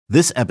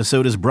This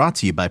episode is brought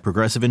to you by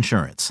Progressive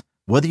Insurance.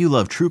 Whether you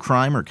love true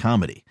crime or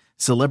comedy,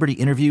 celebrity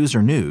interviews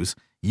or news,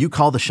 you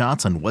call the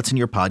shots on what's in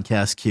your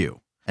podcast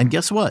queue. And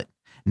guess what?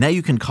 Now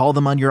you can call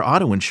them on your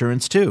auto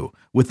insurance too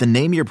with the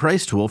Name Your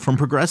Price tool from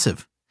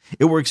Progressive.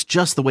 It works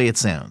just the way it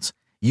sounds.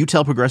 You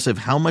tell Progressive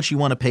how much you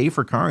want to pay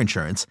for car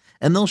insurance,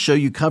 and they'll show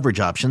you coverage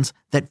options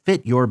that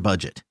fit your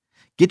budget.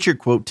 Get your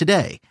quote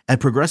today at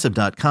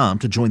Progressive.com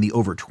to join the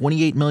over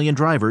 28 million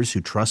drivers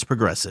who trust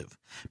Progressive.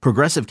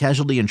 Progressive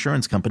Casualty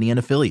Insurance Company and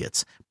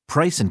Affiliates.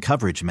 Price and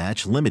coverage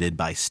match limited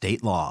by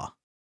state law.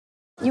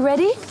 You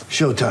ready?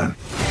 Showtime.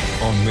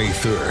 On May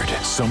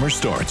 3rd, summer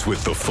starts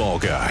with The Fall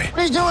Guy.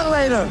 Let's do it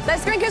later.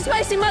 Let's drink a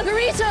spicy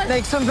margarita.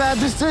 Make some bad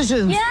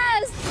decisions.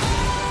 Yes!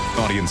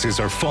 Audiences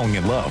are falling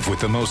in love with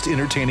the most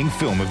entertaining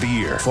film of the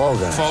year. Fall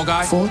Guy. Fall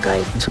Guy? Fall guy.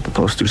 That's what the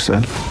poster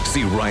said.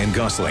 See Ryan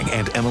Gosling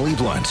and Emily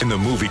Blunt in the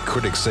movie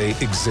critics say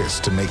exists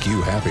to make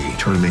you happy.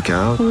 Trying to make it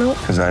out? Nope.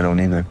 Because I don't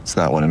either. It's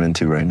not what I'm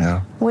into right now.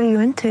 What are you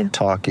into?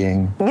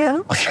 Talking. Yeah.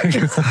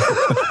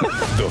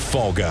 The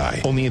Fall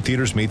Guy. Only in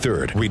theaters May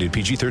 3rd. Rated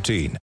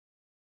PG-13.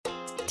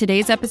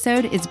 Today's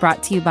episode is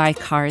brought to you by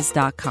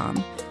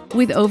Cars.com.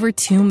 With over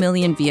 2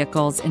 million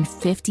vehicles and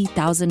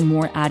 50,000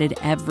 more added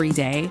every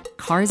day,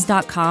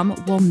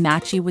 Cars.com will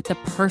match you with the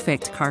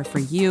perfect car for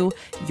you,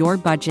 your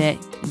budget,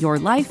 your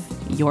life,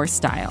 your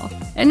style.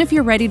 And if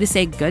you're ready to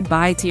say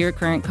goodbye to your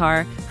current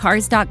car,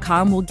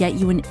 Cars.com will get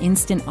you an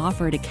instant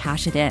offer to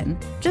cash it in.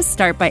 Just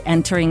start by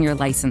entering your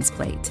license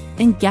plate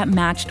and get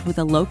matched with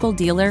a local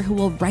dealer who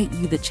will write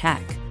you the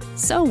check.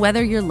 So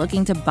whether you're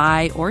looking to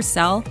buy or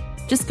sell,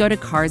 just go to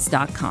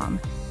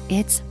Cars.com.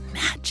 It's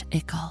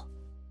magical.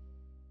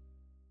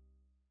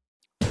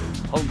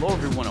 Hello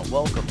everyone and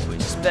welcome to a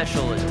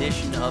special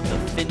edition of the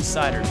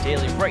Phinsider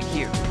Daily right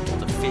here on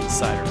the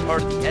Phinsider,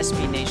 part of the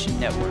SB Nation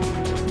Network.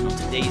 On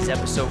today's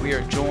episode we are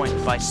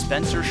joined by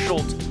Spencer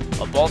Schultz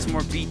of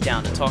Baltimore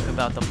Beatdown to talk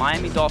about the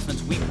Miami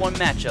Dolphins Week 1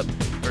 matchup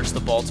versus the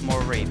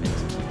Baltimore Ravens.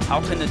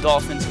 How can the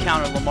Dolphins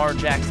counter Lamar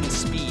Jackson's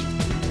speed?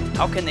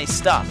 How can they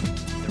stop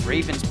the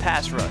Ravens'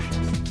 pass rush?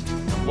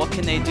 And what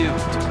can they do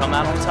to come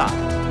out on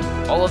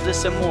top? All of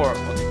this and more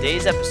on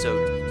today's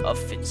episode of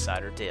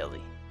Phinsider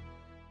Daily.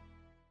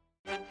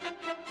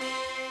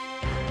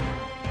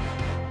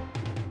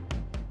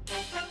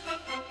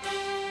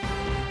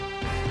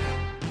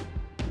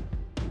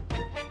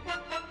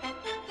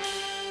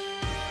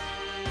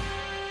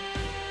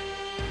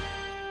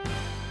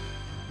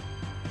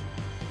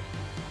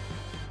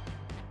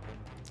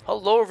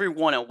 Hello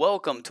everyone and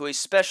welcome to a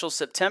special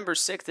September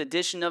 6th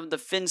edition of the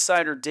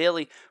Phinsider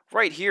Daily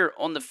right here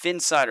on the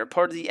Phinsider,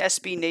 part of the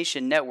SB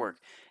Nation Network.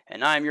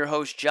 And I'm your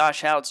host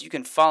Josh Houtz. You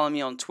can follow me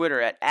on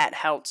Twitter at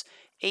 @Houtz,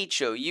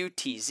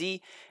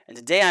 Houtz. And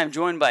today I'm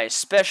joined by a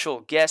special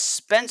guest,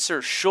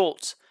 Spencer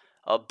Schultz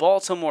of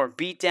Baltimore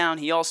Beatdown.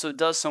 He also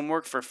does some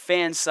work for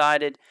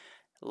Phinsider,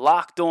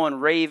 Locked On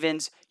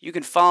Ravens. You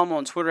can follow him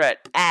on Twitter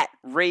at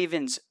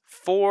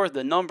Ravens4,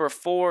 the number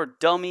 4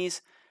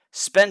 dummies.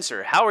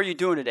 Spencer, how are you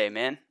doing today,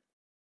 man?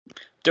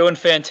 Doing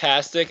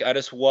fantastic. I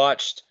just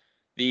watched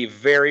the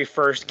very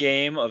first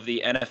game of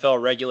the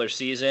NFL regular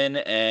season,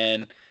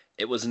 and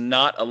it was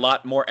not a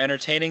lot more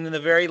entertaining than the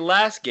very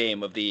last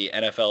game of the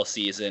NFL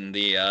season,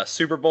 the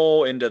Super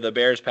Bowl into the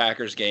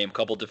Bears-Packers game,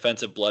 couple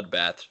defensive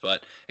bloodbaths.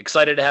 But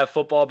excited to have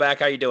football back.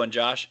 How you doing,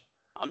 Josh?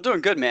 I'm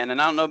doing good, man,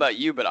 and I don't know about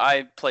you, but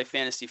I play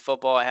fantasy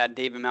football. I had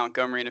David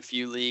Montgomery in a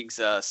few leagues,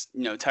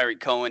 Tyreek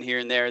Cohen here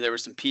and there. There were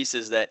some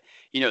pieces that,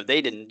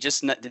 they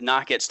did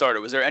not get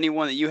started. Was there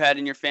anyone that you had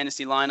in your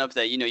fantasy lineup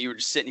that, you were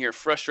just sitting here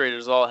frustrated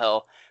as all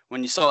hell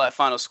when you saw that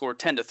final score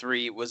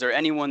 10-3? Was there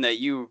anyone that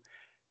you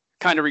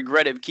kind of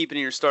regretted keeping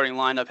in your starting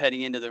lineup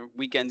heading into the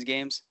weekend's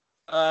games?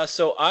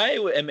 So I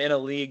am in a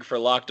league for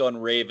Locked On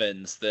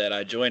Ravens that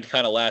I joined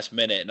kind of last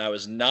minute, and I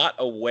was not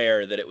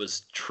aware that it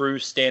was true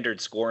standard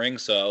scoring,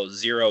 so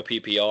 0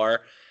 PPR.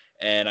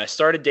 And I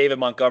started David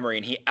Montgomery,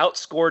 and he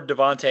outscored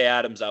Devontae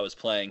Adams I was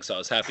playing, so I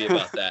was happy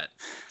about that.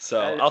 So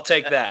I'll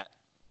take that.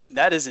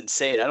 That is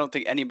insane. I don't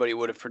think anybody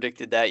would have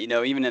predicted that,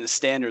 even in a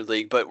standard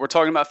league. But we're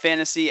talking about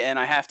fantasy, and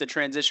I have to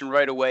transition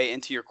right away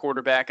into your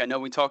quarterback. I know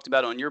we talked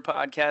about it on your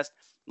podcast,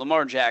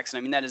 Lamar Jackson.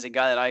 I mean, that is a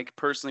guy that I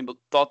personally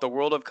thought the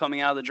world of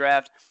coming out of the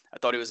draft. I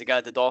thought he was a guy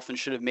that the Dolphins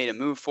should have made a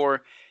move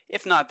for,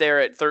 if not there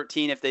at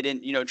 13, if they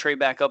didn't, trade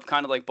back up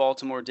kind of like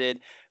Baltimore did.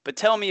 But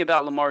tell me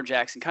about Lamar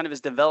Jackson, kind of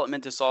his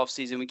development this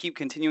offseason. We keep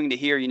continuing to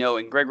hear,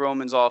 in Greg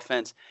Roman's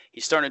offense,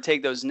 he's starting to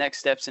take those next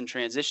steps and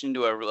transition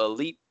to an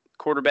elite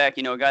quarterback,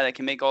 a guy that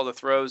can make all the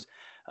throws.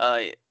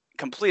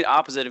 Complete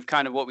opposite of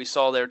kind of what we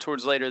saw there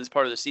towards later this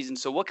part of the season.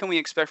 So what can we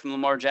expect from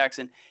Lamar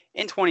Jackson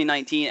in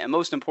 2019, and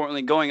most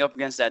importantly, going up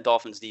against that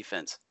Dolphins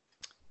defense?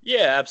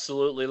 Yeah,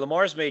 absolutely.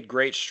 Lamar's made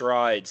great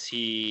strides.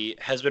 He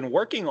has been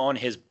working on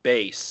his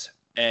base,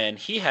 and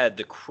he had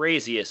the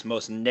craziest,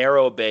 most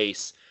narrow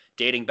base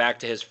dating back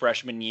to his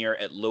freshman year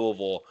at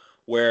Louisville,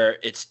 where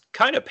it's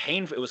kind of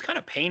painful. It was kind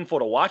of painful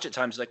to watch at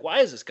times. Like, why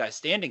is this guy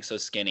standing so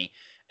skinny?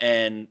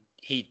 And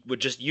he would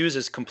just use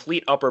his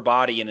complete upper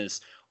body and his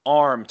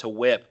arm to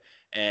whip.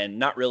 and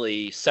not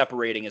really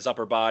separating his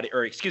upper body,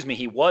 or excuse me,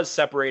 he was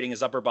separating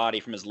his upper body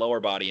from his lower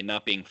body and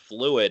not being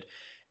fluid.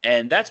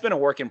 And that's been a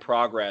work in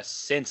progress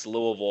since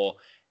Louisville,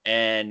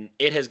 and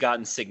it has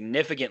gotten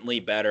significantly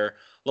better.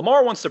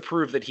 Lamar wants to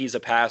prove that he's a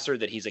passer,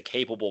 that he's a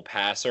capable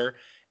passer,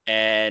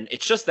 and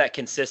it's just that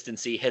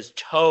consistency, his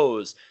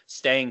toes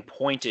staying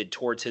pointed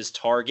towards his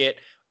target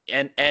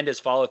and his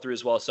follow through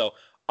as well. So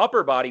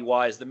upper body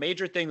wise, the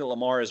major thing that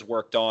Lamar has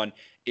worked on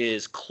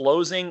is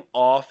closing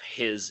off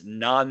his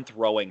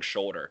non-throwing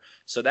shoulder.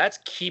 So that's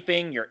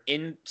keeping your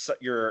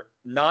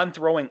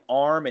non-throwing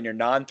arm and your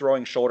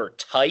non-throwing shoulder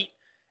tight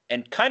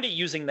and kind of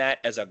using that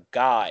as a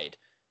guide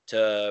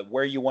to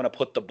where you want to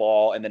put the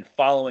ball and then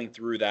following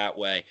through that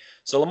way.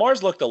 So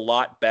Lamar's looked a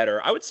lot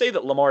better. I would say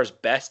that Lamar's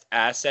best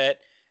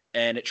asset,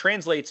 and it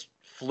translates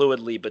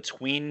fluidly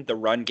between the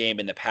run game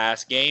and the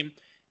pass game,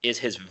 is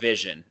his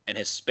vision and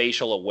his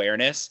spatial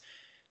awareness.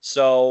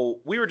 So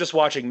we were just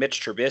watching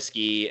Mitch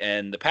Trubisky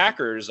and the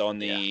Packers on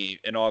the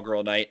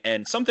inaugural night,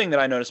 and something that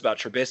I noticed about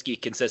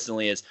Trubisky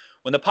consistently is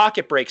when the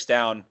pocket breaks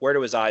down, where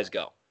do his eyes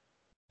go?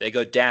 They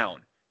go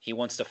down. He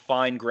wants to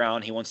find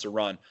ground. He wants to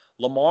run.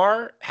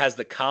 Lamar has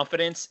the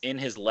confidence in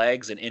his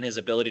legs and in his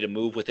ability to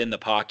move within the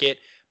pocket,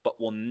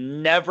 but will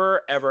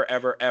never, ever,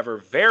 ever, ever,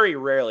 very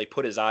rarely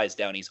put his eyes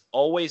down. He's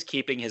always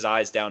keeping his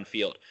eyes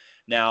downfield.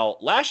 Now,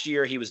 last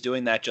year, he was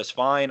doing that just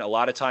fine. A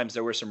lot of times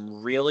there were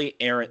some really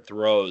errant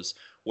throws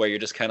where you're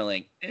just kind of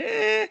like,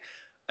 eh.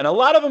 And a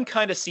lot of them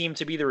kind of seem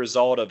to be the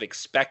result of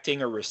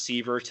expecting a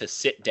receiver to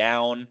sit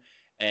down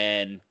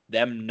and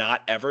them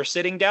not ever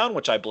sitting down,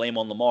 which I blame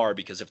on Lamar,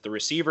 because if the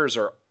receivers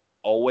are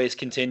always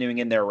continuing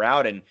in their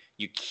route and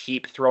you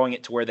keep throwing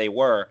it to where they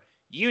were,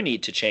 you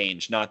need to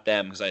change, not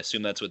them, because I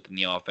assume that's within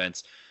the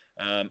offense.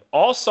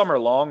 All summer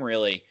long,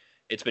 really,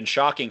 it's been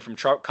shocking from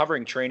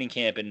covering training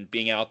camp and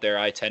being out there.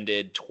 I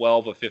attended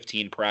 12 of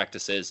 15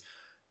 practices.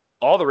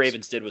 All the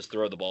Ravens did was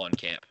throw the ball in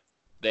camp.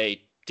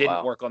 They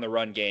didn't work on the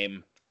run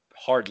game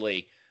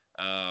hardly.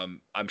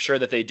 I'm sure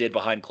that they did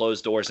behind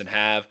closed doors and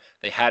have.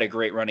 They had a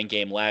great running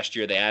game last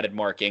year. They added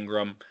Mark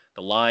Ingram.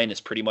 The line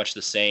is pretty much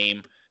the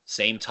same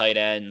tight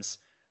ends.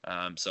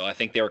 So I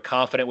think they were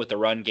confident with the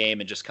run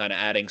game and just kind of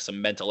adding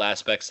some mental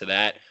aspects to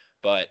that.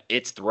 But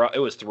it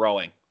was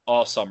throwing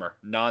all summer,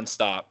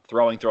 nonstop,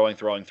 throwing,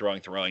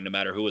 no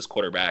matter who was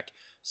quarterback.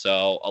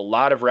 So a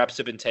lot of reps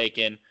have been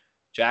taken.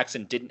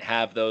 Jackson didn't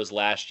have those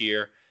last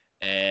year,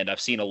 and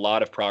I've seen a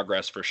lot of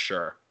progress for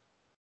sure.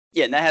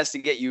 Yeah, and that has to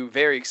get you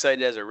very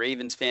excited as a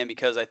Ravens fan,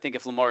 because I think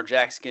if Lamar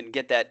Jackson can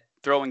get that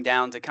throwing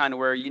down to kind of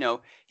where,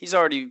 he's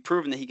already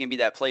proven that he can be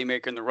that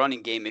playmaker in the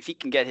running game. If he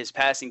can get his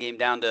passing game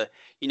down to,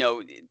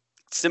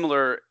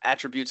 similar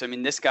attributes, I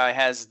mean, this guy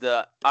has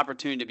the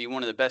opportunity to be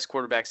one of the best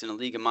quarterbacks in the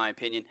league, in my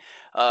opinion.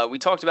 We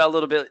talked about a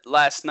little bit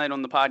last night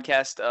on the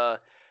podcast,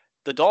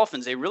 the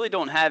Dolphins, they really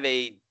don't have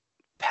a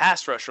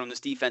pass rusher on this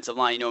defensive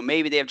line.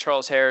 Maybe they have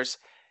Charles Harris.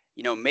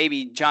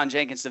 Maybe John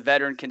Jenkins, the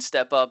veteran, can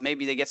step up.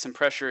 Maybe they get some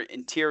pressure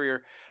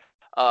interior.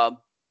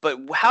 But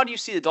how do you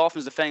see the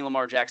Dolphins defending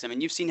Lamar Jackson? I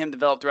mean, you've seen him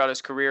develop throughout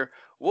his career.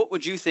 What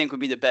would you think would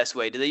be the best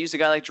way? Do they use a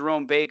guy like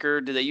Jerome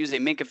Baker? Do they use a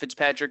Minkah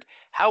Fitzpatrick?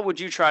 How would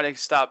you try to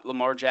stop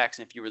Lamar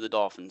Jackson if you were the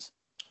Dolphins?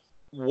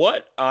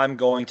 What I'm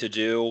going to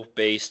do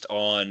based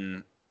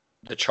on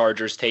the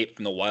Chargers tape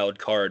from the wild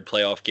card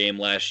playoff game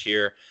last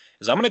year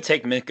is I'm going to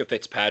take Minkah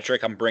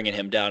Fitzpatrick. I'm bringing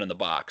him down in the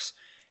box.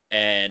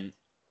 And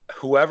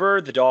whoever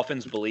the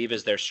Dolphins believe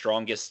is their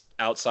strongest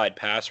outside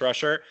pass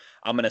rusher,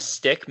 I'm going to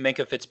stick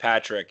Minkah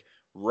Fitzpatrick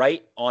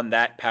right on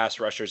that pass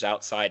rusher's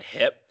outside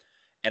hip.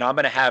 And I'm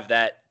going to have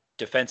that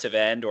defensive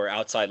end or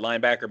outside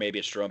linebacker, maybe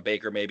it's Jerome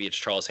Baker, maybe it's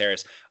Charles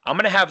Harris. I'm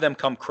going to have them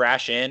come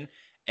crash in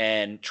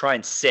and try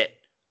and sit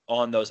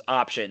on those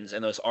options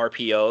and those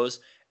RPOs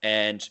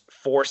and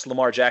force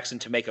Lamar Jackson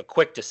to make a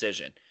quick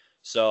decision.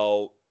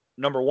 So,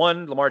 number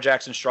one, Lamar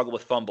Jackson struggled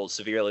with fumbles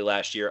severely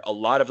last year. A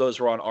lot of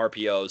those were on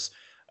RPOs.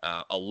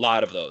 A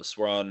lot of those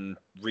were on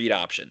read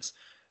options,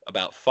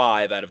 about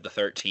 5 out of the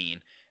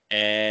 13.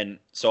 And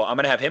so I'm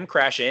going to have him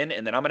crash in,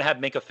 and then I'm going to have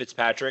Minkah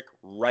Fitzpatrick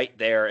right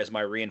there as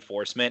my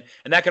reinforcement.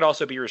 And that could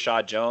also be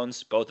Rashad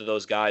Jones. Both of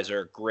those guys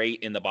are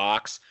great in the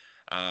box,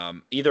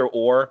 either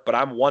or. But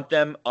I want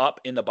them up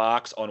in the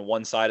box on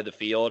one side of the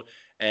field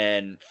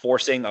and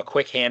forcing a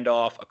quick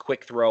handoff, a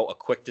quick throw, a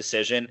quick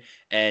decision,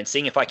 and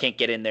seeing if I can't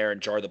get in there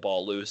and jar the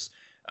ball loose.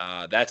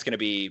 That's going to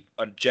be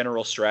a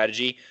general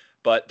strategy.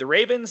 But the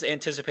Ravens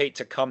anticipate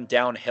to come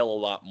downhill a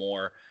lot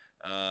more.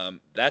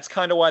 That's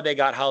kind of why they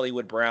got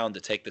Hollywood Brown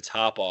to take the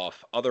top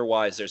off.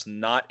 Otherwise, there's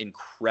not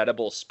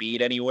incredible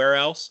speed anywhere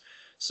else.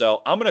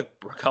 So I'm going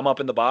to come up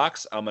in the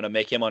box. I'm going to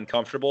make him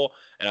uncomfortable,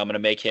 and I'm going to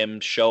make him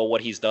show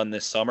what he's done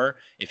this summer.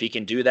 If he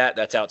can do that,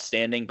 that's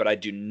outstanding, but I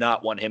do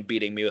not want him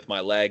beating me with my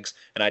legs,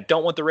 and I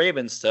don't want the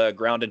Ravens to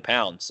ground and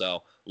pound.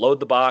 So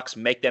load the box,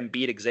 make them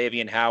beat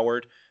Xavier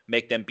Howard,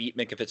 make them beat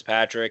Minkah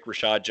Fitzpatrick,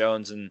 Rashad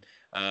Jones, and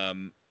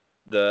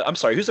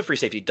who's the free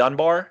safety?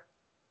 Dunbar?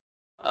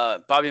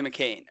 Bobby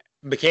McCain.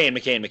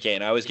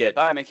 McCain. I always get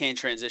Bobby McCain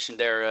transitioned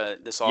there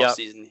this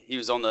offseason. He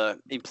was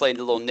he played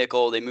a little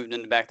nickel. They moved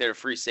him back there to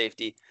free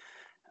safety.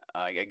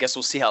 I guess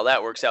we'll see how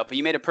that works out. But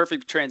you made a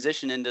perfect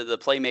transition into the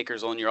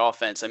playmakers on your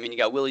offense. I mean, you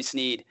got Willie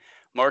Snead,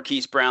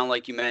 Marquise Brown,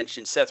 like you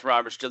mentioned, Seth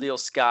Roberts, Jaleel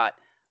Scott,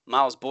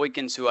 Miles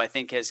Boykins, who I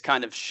think has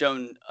kind of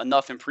shown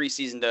enough in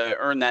preseason to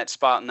earn that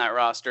spot in that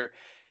roster.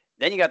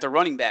 Then you got the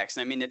running backs.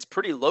 I mean, it's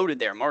pretty loaded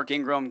there. Mark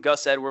Ingram,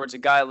 Gus Edwards, a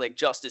guy like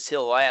Justice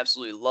Hill, I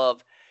absolutely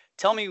love.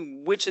 Tell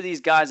me which of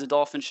these guys the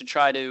Dolphins should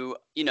try to,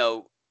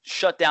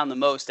 shut down the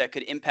most that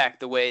could impact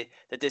the way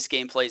that this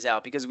game plays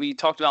out. Because we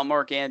talked about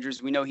Mark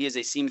Andrews. We know he is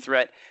a seam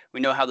threat. We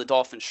know how the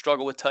Dolphins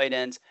struggle with tight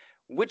ends.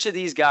 Which of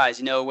these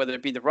guys, whether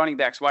it be the running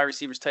backs, wide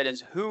receivers, tight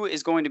ends, who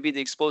is going to be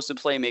the explosive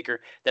playmaker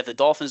that if the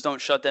Dolphins don't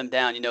shut them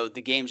down,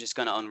 the game's just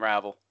going to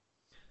unravel?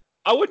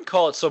 I wouldn't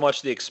call it so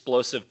much the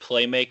explosive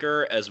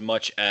playmaker as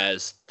much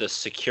as the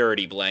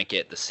security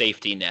blanket, the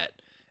safety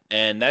net.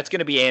 And that's going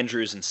to be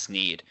Andrews and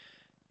Snead.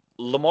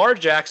 Lamar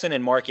Jackson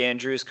and Mark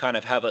Andrews kind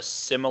of have a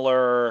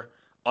similar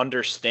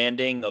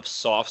understanding of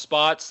soft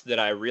spots that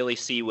I really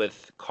see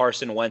with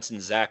Carson Wentz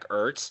and Zach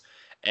Ertz.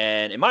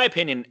 And in my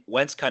opinion,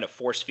 Wentz kind of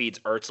force feeds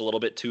Ertz a little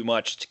bit too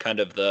much to kind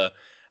of the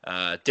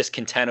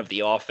discontent of the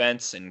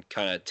offense and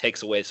kind of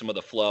takes away some of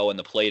the flow and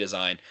the play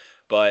design.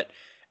 But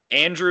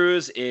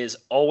Andrews is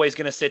always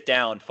going to sit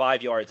down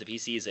 5 yards if he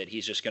sees it.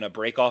 He's just going to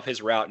break off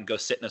his route and go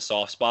sit in a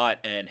soft spot.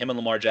 And him and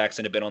Lamar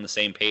Jackson have been on the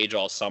same page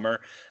all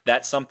summer.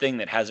 That's something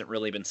that hasn't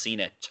really been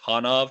seen a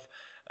ton of.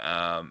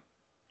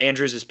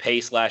 Andrews'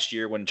 pace last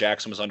year when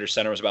Jackson was under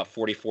center was about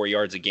 44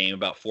 yards a game,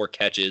 about 4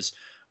 catches,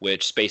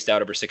 which spaced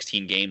out over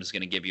 16 games is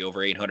going to give you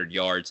over 800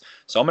 yards.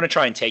 So I'm going to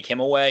try and take him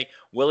away.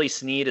 Willie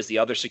Snead is the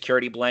other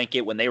security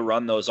blanket. When they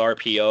run those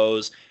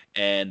RPOs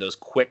and those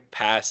quick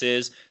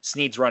passes,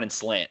 Snead's running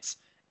slants.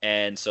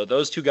 And so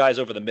those two guys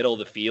over the middle of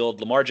the field,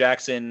 Lamar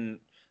Jackson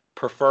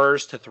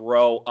prefers to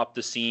throw up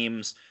the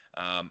seams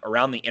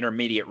around the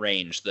intermediate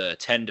range, the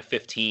 10 to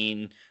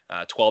 15,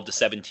 12 to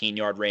 17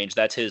 yard range.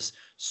 That's his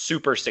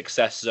super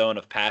success zone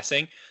of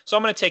passing. So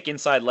I'm going to take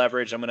inside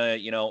leverage. I'm going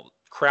to,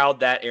 crowd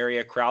that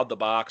area, crowd the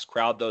box,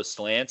 crowd those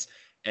slants,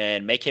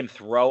 and make him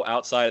throw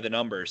outside of the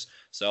numbers.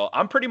 So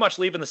I'm pretty much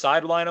leaving the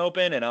sideline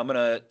open, and I'm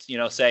going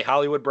to, say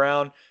Hollywood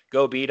Brown,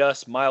 go beat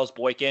us. Miles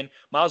Boykin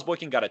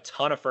got a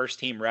ton of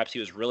first-team reps. He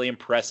was really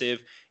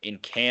impressive in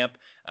camp.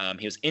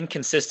 He was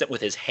inconsistent with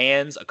his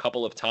hands a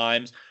couple of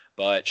times,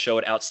 but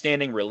showed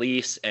outstanding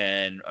release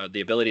and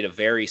the ability to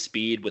vary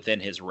speed within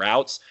his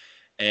routes.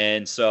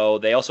 And so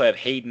they also have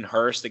Hayden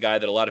Hurst, the guy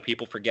that a lot of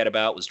people forget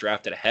about, was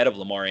drafted ahead of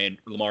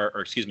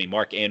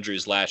Mark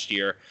Andrews last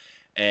year.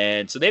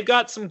 And so they've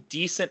got some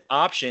decent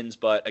options,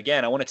 but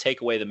again, I want to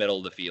take away the middle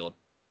of the field.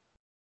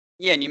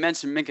 Yeah, and you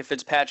mentioned Minkah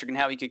Fitzpatrick and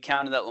how he could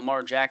counter that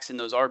Lamar Jackson,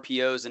 those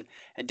RPOs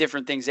and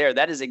different things there.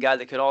 That is a guy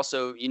that could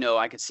also,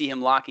 I could see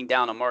him locking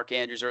down on Mark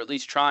Andrews, or at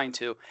least trying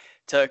to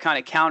kind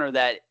of counter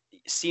that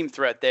seam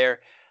threat there.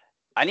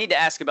 I need to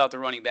ask about the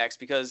running backs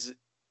because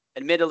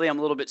admittedly, I'm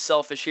a little bit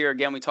selfish here.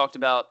 Again, we talked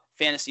about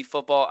fantasy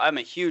football. I'm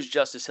a huge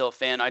Justice Hill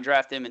fan. I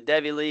drafted him in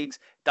Devy leagues,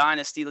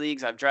 dynasty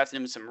leagues. I've drafted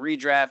him in some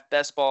redraft,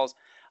 best balls.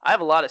 I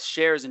have a lot of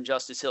shares in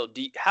Justice Hill.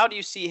 How do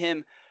you see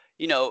him,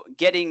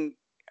 getting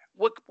 –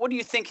 what do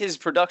you think his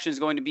production is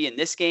going to be in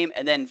this game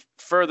and then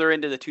further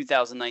into the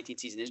 2019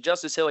 season? Is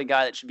Justice Hill a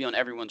guy that should be on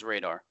everyone's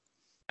radar?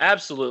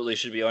 Absolutely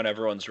should be on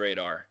everyone's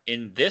radar.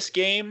 In this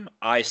game,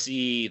 I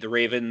see the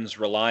Ravens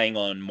relying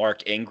on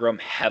Mark Ingram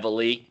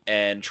heavily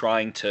and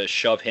trying to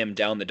shove him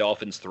down the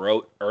Dolphins'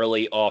 throat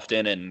early,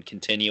 often, and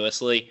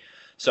continuously.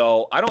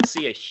 So I don't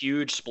see a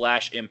huge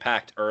splash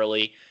impact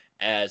early,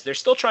 as they're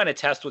still trying to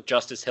test with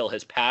Justice Hill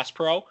his pass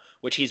pro,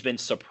 which he's been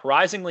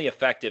surprisingly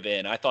effective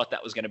in. I thought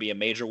that was going to be a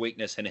major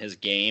weakness in his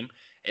game.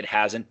 It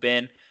hasn't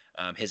been.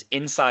 His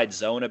inside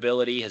zone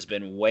ability has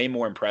been way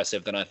more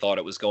impressive than I thought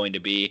it was going to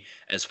be,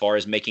 as far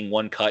as making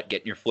one cut,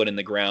 getting your foot in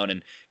the ground,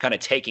 and kind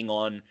of taking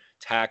on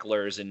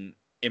tacklers and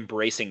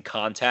embracing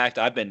contact.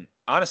 I've been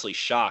honestly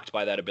shocked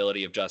by that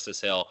ability of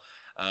Justice Hill.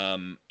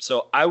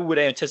 So I would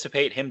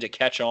anticipate him to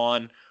catch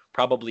on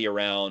probably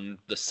around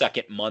the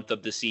second month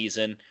of the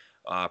season,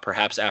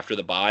 perhaps after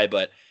the bye.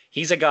 But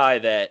he's a guy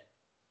that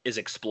is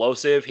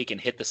explosive. He can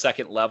hit the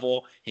second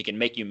level. He can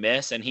make you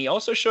miss. And he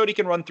also showed he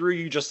can run through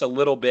you just a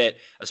little bit,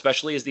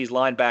 especially as these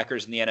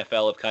linebackers in the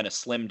NFL have kind of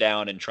slimmed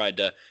down and tried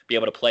to be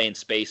able to play in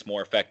space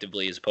more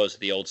effectively as opposed to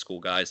the old school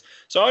guys.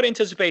 So I would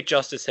anticipate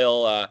Justice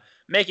Hill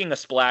making a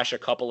splash a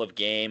couple of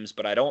games,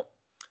 but I don't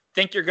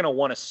think you're going to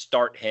want to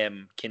start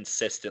him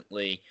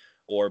consistently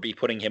or be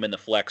putting him in the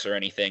flex or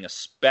anything,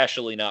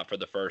 especially not for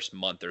the first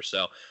month or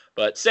so.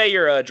 But say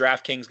you're a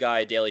DraftKings guy,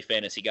 a daily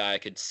fantasy guy, I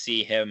could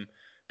see him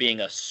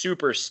being a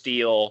super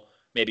steal,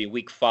 maybe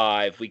week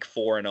 5, week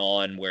 4 and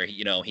on, where,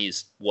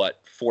 he's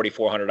 $4,400,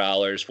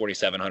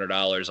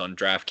 $4,700 on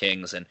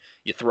DraftKings, and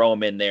you throw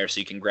him in there so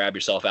you can grab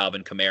yourself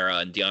Alvin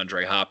Kamara and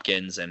DeAndre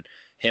Hopkins and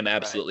him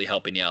absolutely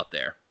helping you out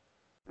there.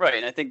 Right,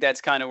 and I think that's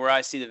kind of where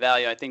I see the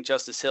value. I think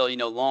Justice Hill,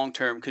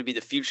 long-term could be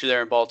the future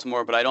there in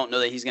Baltimore, but I don't know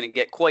that he's going to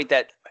get quite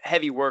that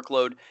heavy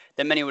workload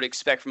that many would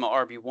expect from an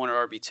RB1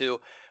 or RB2.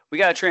 We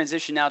got to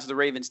transition now to the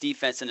Ravens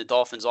defense and the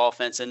Dolphins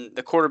offense, and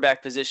the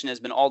quarterback position has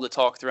been all the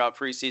talk throughout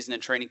preseason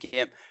and training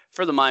camp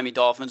for the Miami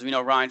Dolphins. We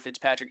know Ryan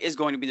Fitzpatrick is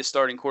going to be the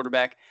starting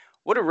quarterback.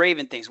 What do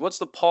Raven thinks? What's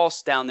the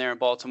pulse down there in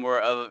Baltimore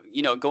of,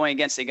 going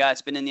against a guy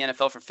that's been in the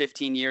NFL for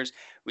 15 years?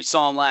 We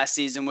saw him last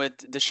season with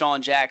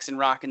Deshaun Jackson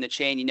rocking the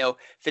chain.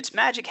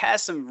 Fitzmagic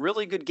has some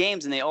really good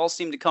games, and they all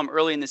seem to come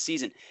early in the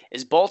season.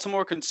 Is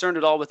Baltimore concerned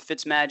at all with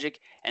Fitzmagic,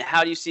 and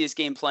how do you see this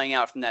game playing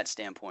out from that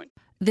standpoint?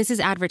 This is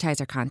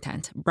advertiser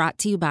content brought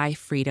to you by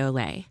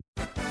Frito-Lay.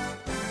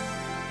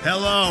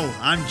 Hello,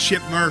 I'm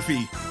Chip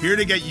Murphy, here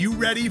to get you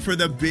ready for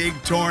the big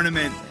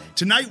tournament.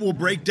 Tonight we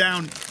break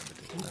down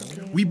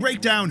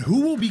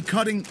who will be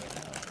cutting.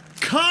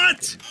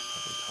 Cut!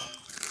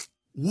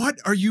 What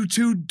are you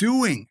two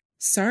doing?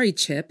 Sorry,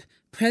 Chip.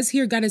 Prez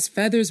here got his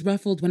feathers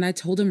ruffled when I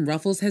told him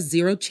Ruffles has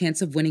zero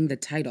chance of winning the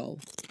title.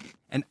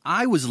 And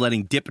I was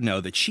letting Dip know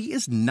that she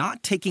is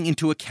not taking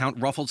into account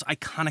Ruffles'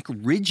 iconic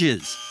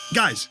ridges.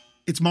 Guys,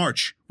 it's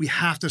March. We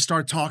have to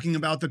start talking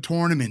about the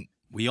tournament.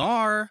 We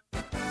are.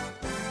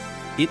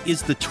 It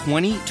is the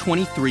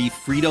 2023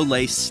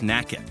 Frito-Lay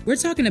Snack It. We're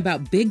talking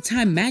about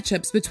big-time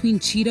matchups between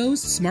Cheetos,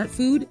 Smart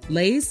Food,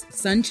 Lay's,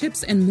 Sun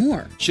Chips, and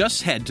more.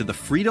 Just head to the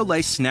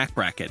Frito-Lay Snack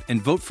Bracket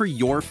and vote for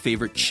your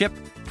favorite chip,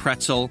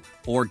 pretzel,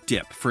 or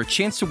dip for a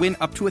chance to win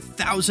up to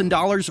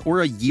 $1,000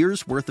 or a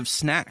year's worth of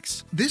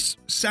snacks. This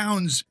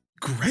sounds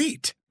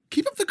great.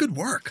 Keep up the good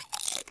work.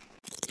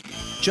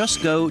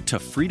 Just go to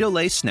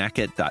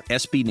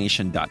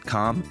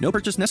fritolaysnackit.sbnation.com. No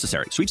purchase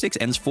necessary. Sweepstakes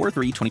ends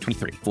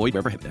 4/3/2023. Void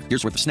where prohibited.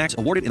 Year's worth of snacks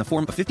awarded in the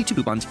form of 52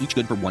 coupons, each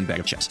good for one bag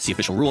of chips. See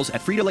official rules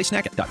at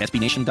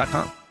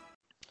fritolaysnackit.sbnation.com.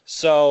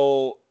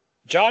 So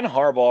John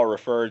Harbaugh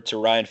referred to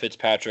Ryan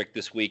Fitzpatrick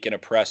this week in a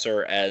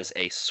presser as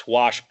a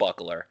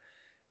swashbuckler,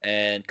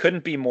 and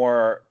couldn't be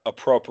more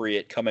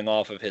appropriate coming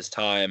off of his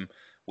time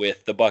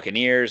with the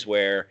Buccaneers,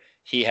 where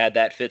he had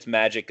that Fitz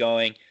magic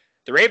going.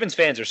 The Ravens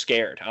fans are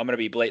scared. I'm going to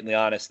be blatantly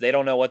honest. They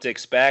don't know what to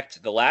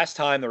expect. The last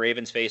time the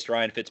Ravens faced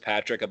Ryan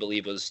Fitzpatrick, I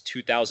believe, was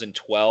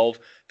 2012.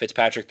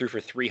 Fitzpatrick threw for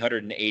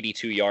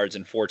 382 yards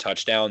and 4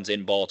 touchdowns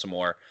in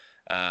Baltimore.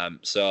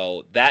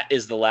 So that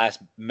is the last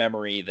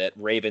memory that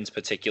the Ravens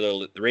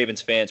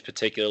fans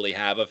particularly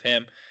have of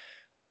him.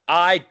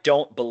 I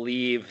don't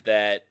believe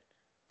that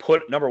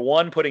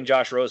putting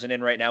Josh Rosen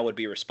in right now would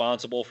be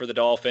responsible for the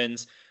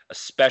Dolphins,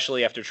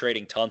 especially after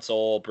trading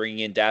Tunsil, bringing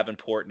in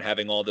Davenport, and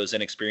having all those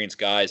inexperienced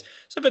guys.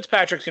 So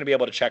Fitzpatrick's going to be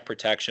able to check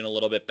protection a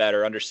little bit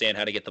better, understand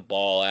how to get the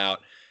ball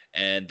out,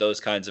 and those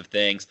kinds of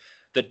things.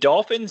 The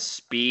Dolphins'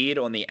 speed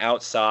on the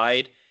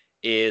outside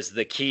is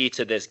the key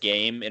to this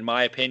game, in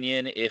my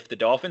opinion. If the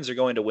Dolphins are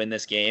going to win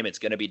this game, it's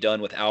going to be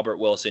done with Albert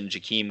Wilson,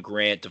 Jakeem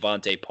Grant,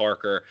 Devontae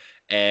Parker,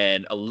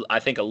 and I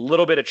think a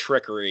little bit of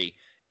trickery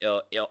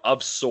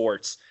of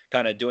sorts,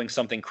 kind of doing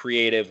something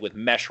creative with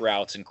mesh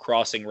routes and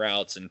crossing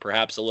routes and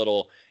perhaps a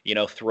little,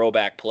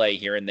 throwback play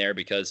here and there,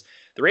 because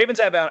the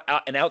Ravens have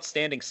an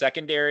outstanding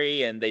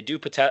secondary and they do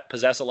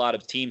possess a lot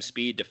of team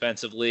speed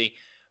defensively,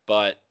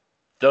 but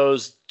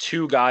those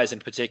two guys in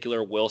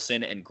particular,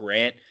 Wilson and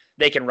Grant,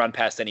 they can run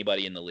past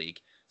anybody in the league.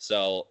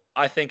 So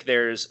I think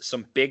there's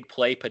some big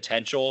play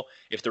potential.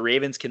 If the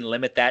Ravens can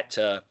limit that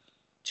to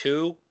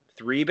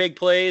 2-3 big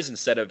plays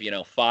instead of,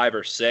 5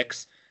 or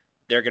 6,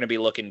 they're going to be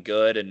looking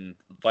good, and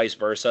vice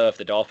versa. If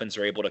the Dolphins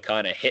are able to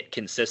kind of hit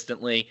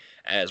consistently,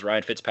 as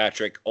Ryan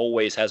Fitzpatrick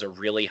always has a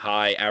really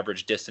high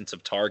average distance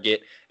of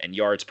target and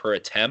yards per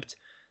attempt,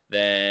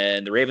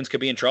 then the Ravens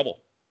could be in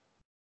trouble.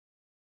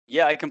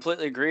 Yeah, I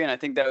completely agree, and I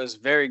think that was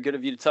very good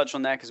of you to touch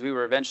on that because we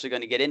were eventually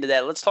going to get into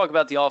that. Let's talk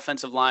about the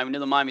offensive line. We know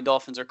the Miami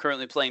Dolphins are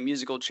currently playing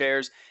musical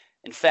chairs.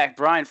 In fact,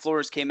 Brian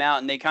Flores came out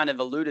and they kind of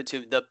alluded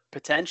to the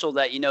potential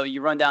that,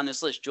 you run down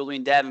this list: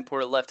 Julian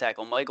Davenport at left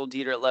tackle, Michael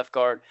Dieter at left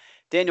guard,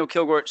 Daniel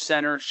Kilgore at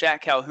center,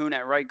 Shaq Calhoun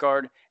at right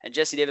guard, and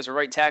Jesse Davis at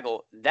right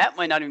tackle. That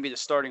might not even be the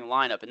starting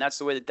lineup, and that's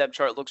the way the depth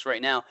chart looks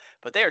right now.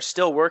 But they are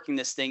still working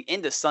this thing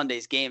into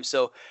Sunday's game.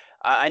 So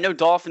I know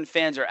Dolphin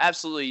fans are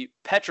absolutely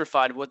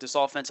petrified of what this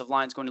offensive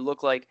line is going to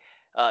look like.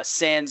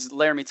 Sans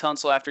Laramie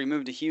Tunsil after he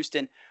moved to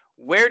Houston.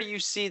 Where do you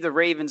see the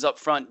Ravens up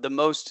front the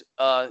most,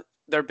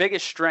 their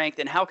biggest strength,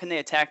 and how can they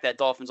attack that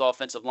Dolphins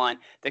offensive line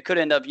that could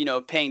end up,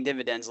 paying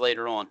dividends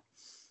later on?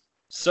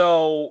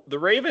 So the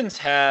Ravens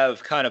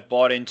have kind of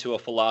bought into a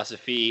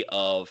philosophy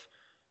of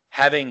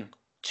having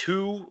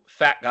 2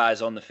 fat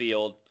guys on the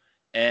field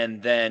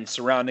and then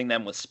surrounding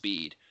them with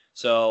speed.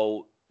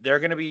 So they're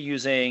going to be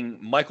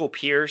using Michael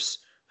Pierce,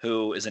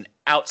 who is an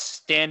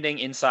outstanding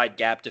inside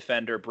gap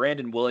defender,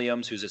 Brandon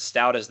Williams, who's as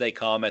stout as they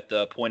come at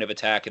the point of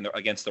attack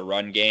against the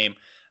run game.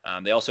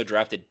 They also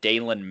drafted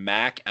Dalen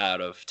Mack out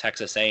of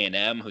Texas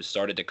A&M, who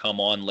started to come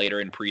on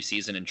later in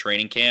preseason and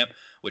training camp,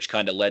 which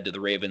kind of led to the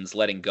Ravens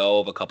letting go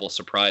of a couple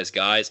surprise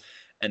guys.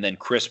 And then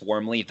Chris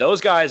Wormley.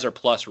 Those guys are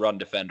plus run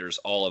defenders,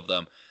 all of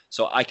them.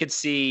 So I could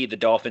see the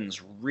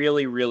Dolphins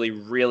really, really,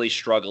 really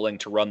struggling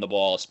to run the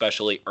ball,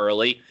 especially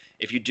early.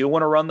 If you do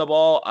want to run the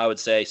ball, I would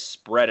say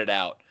spread it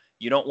out.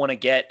 You don't want to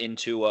get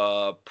into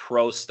a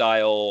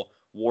pro-style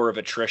war of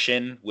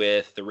attrition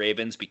with the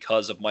Ravens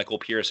because of Michael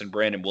Pierce and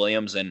Brandon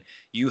Williams, and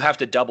you have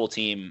to double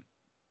team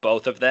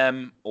both of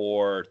them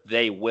or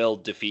they will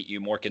defeat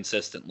you more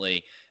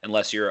consistently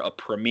unless you're a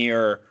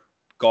premier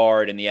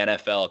guard in the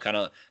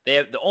NFL. They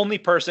have the only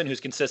person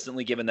who's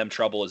consistently given them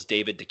trouble is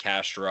David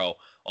DeCastro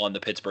on the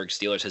Pittsburgh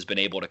Steelers, has been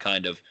able to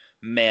kind of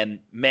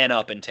man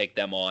up and take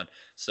them on.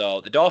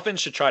 So the Dolphins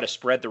should try to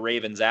spread the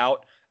Ravens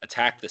out,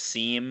 attack the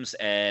seams,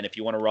 and if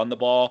you want to run the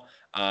ball,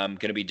 I'm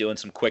going to be doing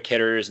some quick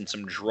hitters and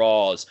some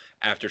draws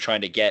after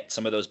trying to get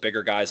some of those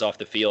bigger guys off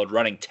the field,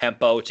 running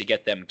tempo to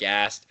get them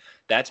gassed.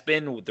 That's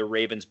been the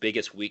Ravens'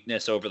 biggest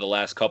weakness over the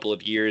last couple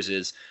of years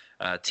is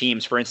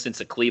teams, for instance,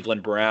 the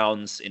Cleveland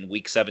Browns in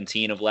Week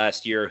 17 of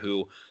last year,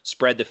 who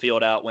spread the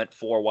field out, went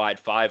 4 wide,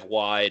 5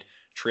 wide,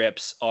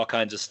 trips, all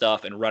kinds of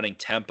stuff, and running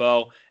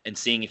tempo and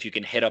seeing if you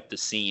can hit up the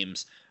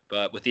seams.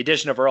 But with the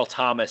addition of Earl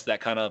Thomas,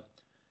 that kind of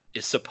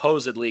is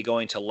supposedly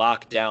going to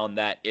lock down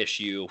that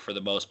issue for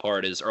the most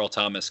part, as Earl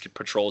Thomas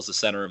patrols the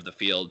center of the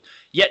field.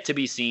 Yet to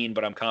be seen,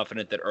 but I'm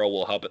confident that Earl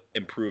will help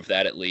improve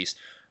that at least.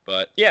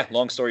 But yeah,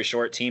 long story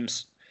short,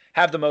 teams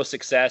have the most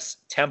success,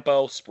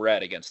 tempo,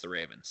 spread against the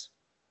Ravens.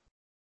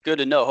 Good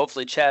to know.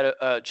 Hopefully Chad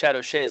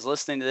O'Shea is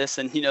listening to this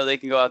and, they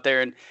can go out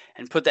there and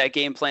put that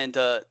game plan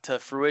to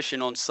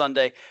fruition on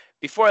Sunday.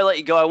 Before I let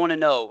you go, I want to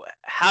know,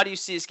 how do you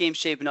see this game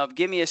shaping up?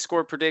 Give me a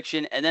score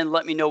prediction, and then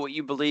let me know what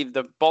you believe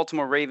the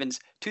Baltimore Ravens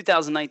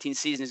 2019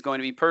 season is going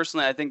to be.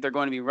 Personally, I think they're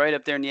going to be right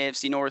up there in the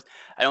AFC North.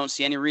 I don't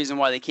see any reason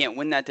why they can't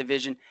win that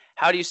division.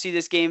 How do you see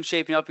this game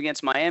shaping up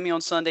against Miami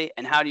on Sunday,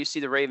 and how do you see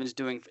the Ravens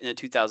doing in the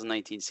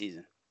 2019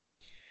 season?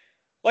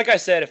 Like I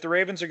said, if the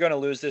Ravens are going to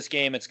lose this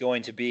game, it's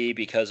going to be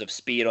because of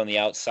speed on the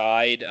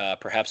outside,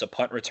 perhaps a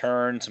punt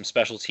return, some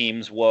special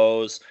teams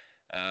woes,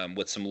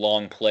 with some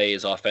long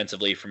plays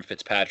offensively from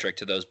Fitzpatrick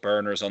to those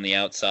burners on the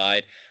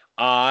outside.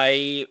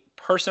 I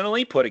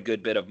personally put a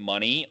good bit of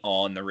money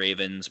on the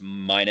Ravens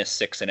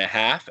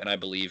 -6.5, and I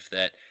believe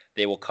that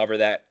they will cover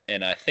that,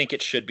 and I think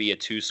it should be a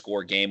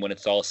 2-score game when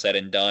it's all said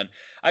and done.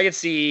 I could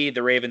see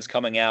the Ravens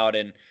coming out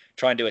and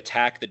trying to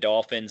attack the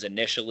Dolphins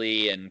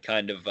initially and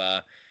kind of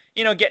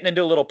getting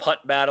into a little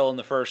punt battle in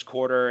the first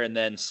quarter and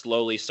then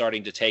slowly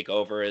starting to take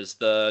over, as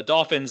the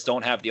Dolphins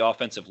don't have the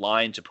offensive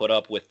line to put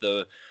up with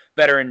the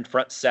veteran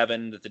front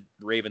seven that the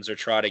Ravens are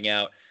trotting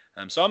out.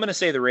 So I'm going to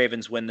say the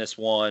Ravens win this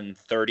one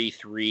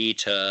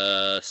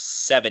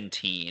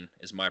 33-17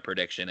 is my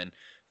prediction. And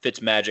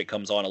Fitzmagic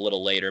comes on a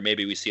little later.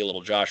 Maybe we see a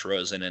little Josh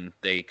Rosen and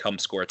they come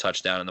score a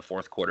touchdown in the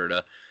fourth quarter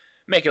to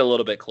make it a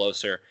little bit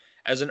closer.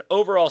 As an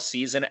overall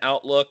season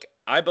outlook,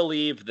 I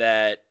believe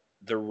that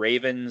the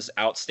Ravens'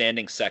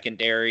 outstanding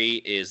secondary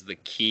is the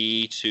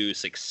key to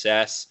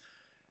success.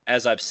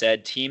 As I've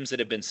said, teams that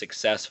have been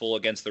successful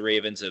against the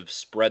Ravens have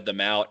spread them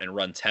out and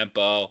run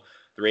tempo.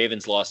 The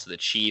Ravens lost to the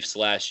Chiefs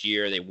last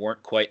year. They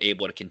weren't quite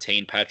able to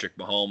contain Patrick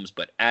Mahomes,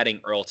 but adding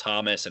Earl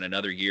Thomas and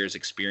another year's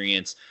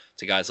experience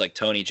to guys like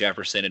Tony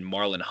Jefferson and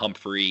Marlon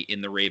Humphrey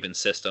in the Ravens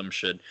system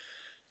should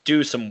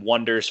do some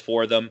wonders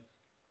for them.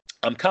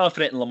 I'm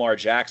confident in Lamar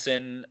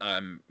Jackson.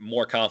 I'm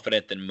more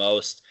confident than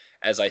most.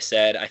 As I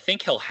said, I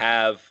think he'll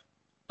have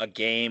a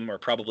game, or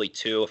probably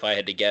two, if I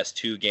had to guess,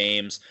 2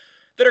 games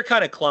that are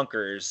kind of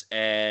clunkers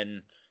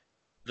and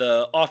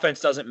the offense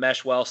doesn't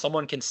mesh well.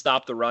 Someone can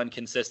stop the run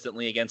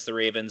consistently against the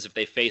Ravens if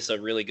they face a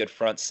really good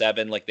front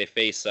seven, like they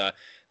face the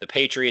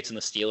Patriots and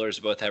the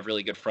Steelers both have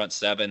really good front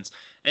sevens,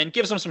 and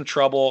gives them some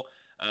trouble.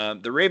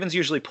 The Ravens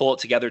usually pull it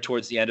together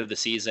towards the end of the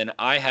season.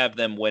 I have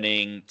them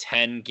winning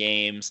 10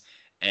 games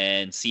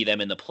and see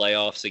them in the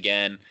playoffs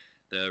again.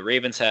 The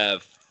Ravens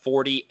have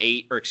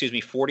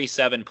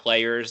 47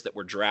 players that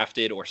were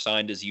drafted or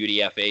signed as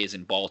UDFAs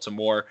in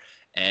Baltimore,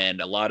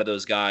 and a lot of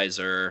those guys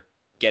are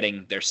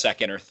getting their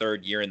second or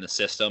third year in the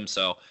system,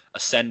 so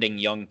ascending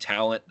young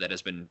talent that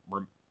has been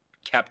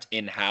kept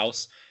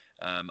in-house.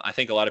 I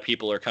think a lot of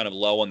people are kind of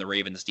low on the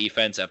Ravens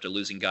defense after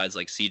losing guys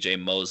like C.J.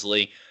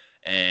 Mosley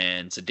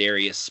and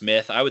Zadarius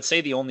Smith. I would say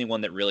the only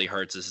one that really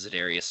hurts is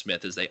Zadarius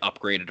Smith, as they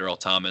upgraded Earl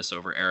Thomas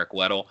over Eric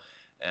Weddle.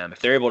 If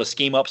they're able to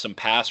scheme up some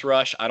pass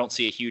rush, I don't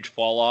see a huge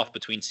fall off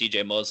between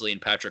C.J. Mosley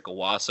and Patrick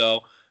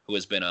Owasso, who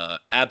has been an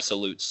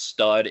absolute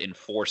stud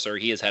enforcer.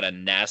 He has had a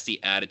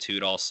nasty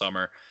attitude all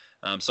summer.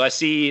 So I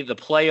see the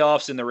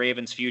playoffs in the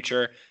Ravens'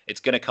 future. It's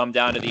going to come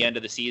down to the end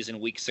of the season,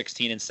 week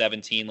 16 and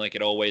 17, like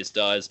it always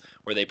does,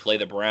 where they play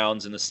the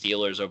Browns and the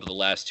Steelers over the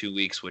last 2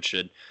 weeks, which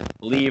should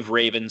leave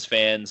Ravens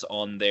fans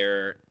on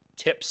their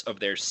tips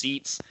of their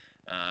seats,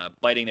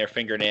 biting their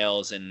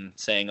fingernails and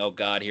saying, oh,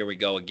 God, here we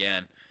go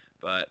again.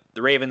 But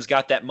the Ravens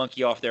got that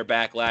monkey off their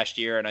back last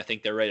year, and I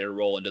think they're ready to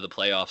roll into the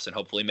playoffs and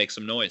hopefully make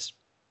some noise.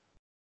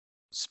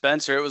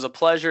 Spencer, it was a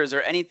pleasure. Is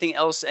there anything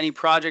else, any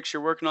projects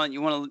you're working on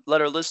you want to let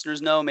our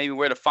listeners know, maybe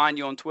where to find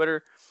you on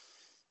Twitter?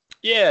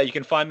 Yeah, you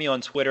can find me on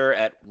Twitter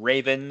at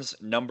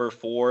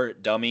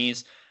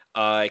Ravens4Dummies.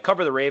 I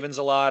cover the Ravens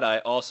a lot. I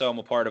also am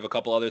a part of a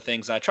couple other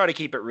things. I try to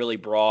keep it really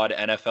broad,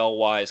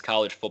 NFL-wise,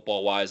 college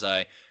football-wise.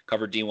 I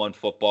cover D1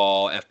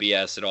 football,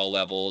 FBS at all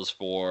levels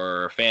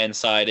for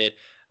Phinsider.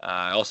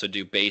 I also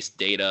do base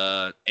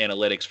data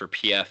analytics for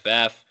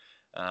PFF.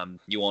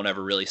 You won't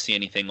ever really see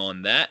anything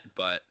on that,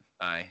 but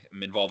I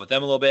am involved with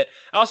them a little bit.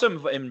 I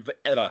also am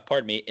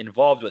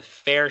involved with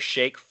Fair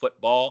Shake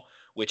Football,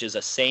 which is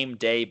a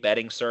same-day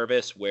betting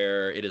service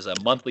where it is a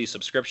monthly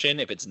subscription.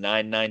 If it's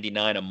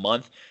 $9.99 a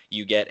month,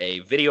 you get a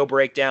video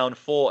breakdown,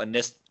 full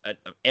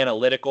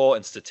analytical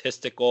and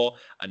statistical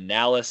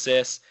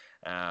analysis,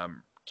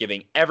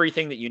 giving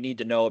everything that you need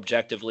to know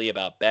objectively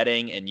about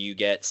betting, and you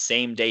get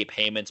same-day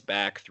payments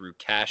back through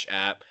Cash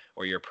App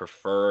or your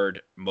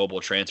preferred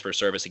mobile transfer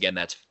service. Again,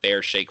 that's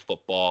Fair Shake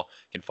Football.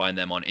 You can find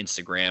them on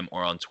Instagram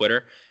or on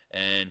Twitter.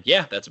 And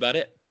yeah, that's about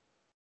it.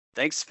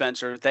 Thanks,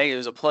 Spencer. Thank you. It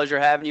was a pleasure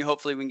having you.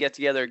 Hopefully we can get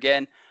together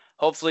again.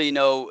 Hopefully,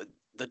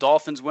 the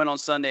Dolphins win on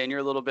Sunday and you're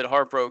a little bit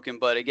heartbroken.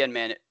 But again,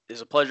 man, it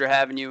was a pleasure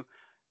having you.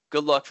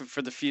 Good luck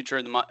for the future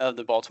of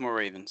the Baltimore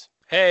Ravens.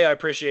 Hey, I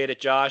appreciate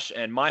it, Josh.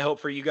 And my hope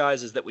for you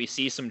guys is that we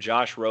see some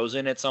Josh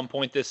Rosen at some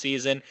point this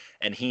season,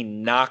 and he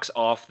knocks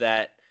off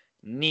that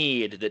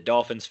need that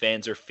Dolphins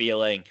fans are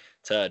feeling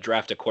to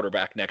draft a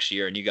quarterback next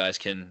year, and you guys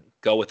can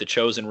go with the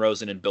chosen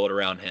Rosen and build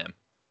around him.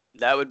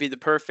 That would be the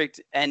perfect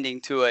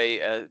ending to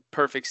a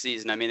perfect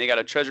season. I mean, they got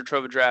a treasure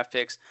trove of draft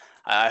picks.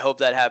 I hope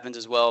that happens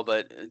as well,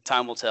 but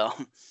time will tell.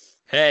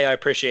 Hey, I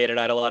appreciate it.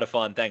 I had a lot of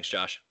fun. Thanks,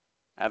 Josh.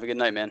 Have a good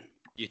night, man.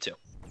 You too.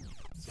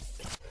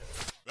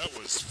 That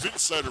was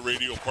Phinsider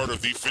Radio, part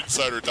of the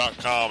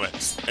Phinsider.com and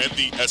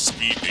the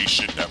SB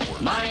Nation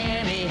Network.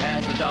 Miami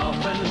has the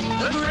Dolphins,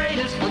 the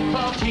greatest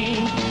football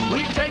team.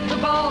 We take the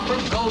ball from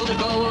goal to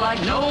goal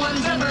like no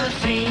one's ever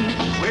seen.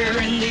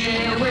 We're in the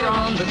air, we're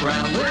on the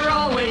ground, we're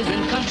always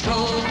in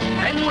control.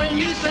 And when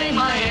you say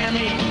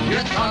Miami,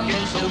 you're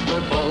talking Super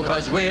Bowl,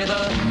 'cause we're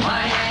the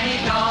Miami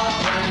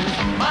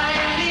Dolphins.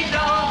 Miami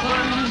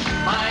Dolphins,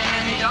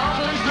 Miami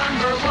Dolphins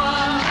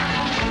 #1.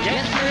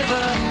 Yes, we're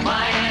the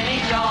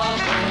Miami Dolphins.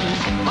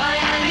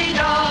 Miami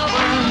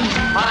Dolphins,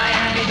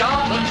 Miami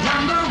Dolphins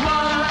 #1.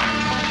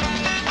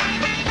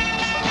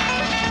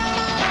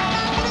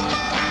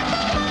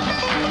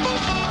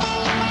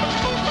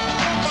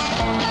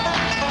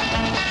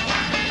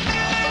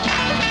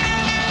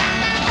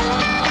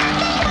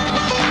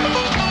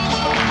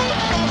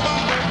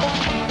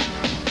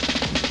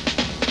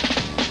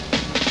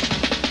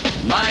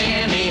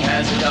 Miami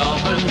has the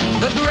Dolphins,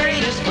 the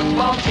greatest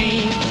football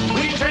team.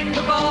 We take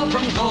the ball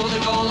from goal to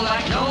goal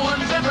like no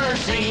one's ever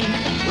seen.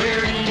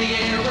 We're in the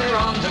air, we're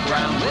on the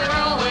ground, we're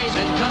always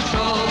in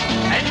control.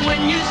 And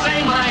when you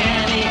say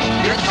Miami,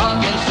 you're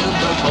talking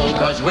Super Bowl,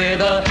 'cause we're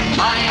the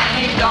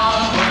Miami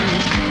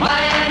Dolphins.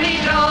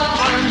 Miami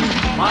Dolphins,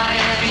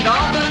 Miami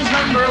Dolphins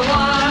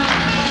 #1.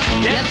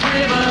 Yes,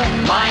 we're the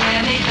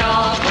Miami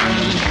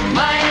Dolphins.